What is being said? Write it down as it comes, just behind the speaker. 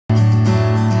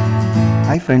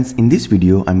Hi friends, in this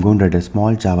video I'm going to write a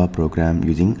small Java program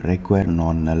using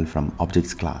requireNonNull from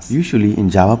objects class. Usually in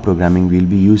Java programming we'll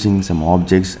be using some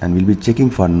objects and we'll be checking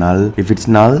for null. If it's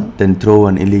null, then throw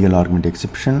an illegal argument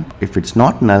exception. If it's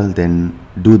not null, then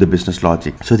do the business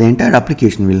logic. So the entire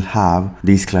application will have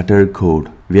this cluttered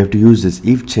code. We have to use this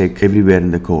if check everywhere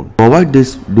in the code. To avoid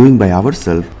this doing by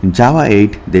ourselves, in Java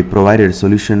 8 they provided a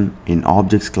solution in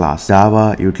objects class.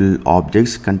 Java util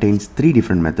objects contains 3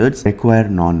 different methods.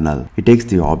 requireNonNull. It takes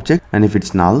the object, and if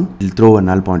it's null, it will throw a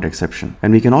null pointer exception.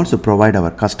 And we can also provide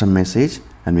our custom message,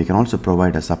 and we can also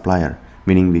provide a supplier,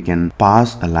 meaning we can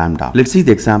pass a lambda. Let's see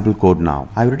the example code now.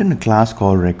 I've written a class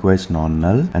called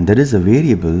requireNonNull, and there is a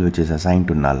variable which is assigned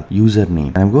to null, username.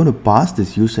 And I'm going to pass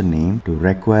this username to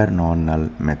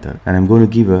requireNonNull method, and I'm going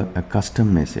to give a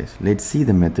custom message. Let's see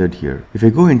the method here. If I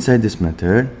go inside this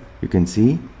method, you can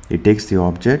see it takes the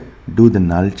object, do the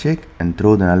null check, and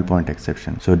throw the null point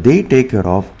exception. So they take care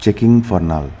of checking for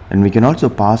null. And we can also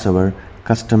pass our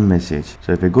custom message.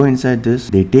 So if I go inside this,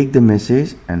 they take the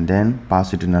message and then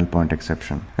pass it to null point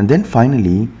exception. And then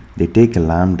finally they take a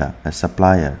lambda, a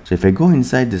supplier. So if I go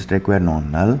inside this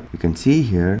requireNonNull, you can see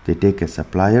here they take a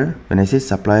supplier. When I say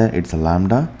supplier, it's a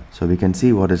lambda. So we can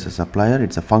see what is a supplier.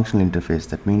 It's a functional interface.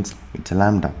 That means it's a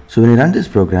lambda. So when I run this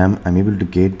program, I'm able to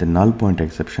get the null point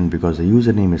exception because the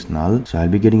username is null. So I'll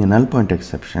be getting a null point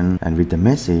exception, and with the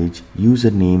message,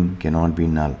 username cannot be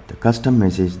null, the custom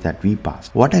message that we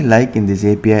passed. What I like in this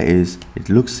API is it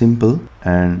looks simple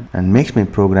and makes my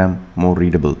program more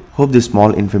readable. Hope this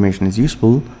small information is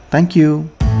useful. Thank you.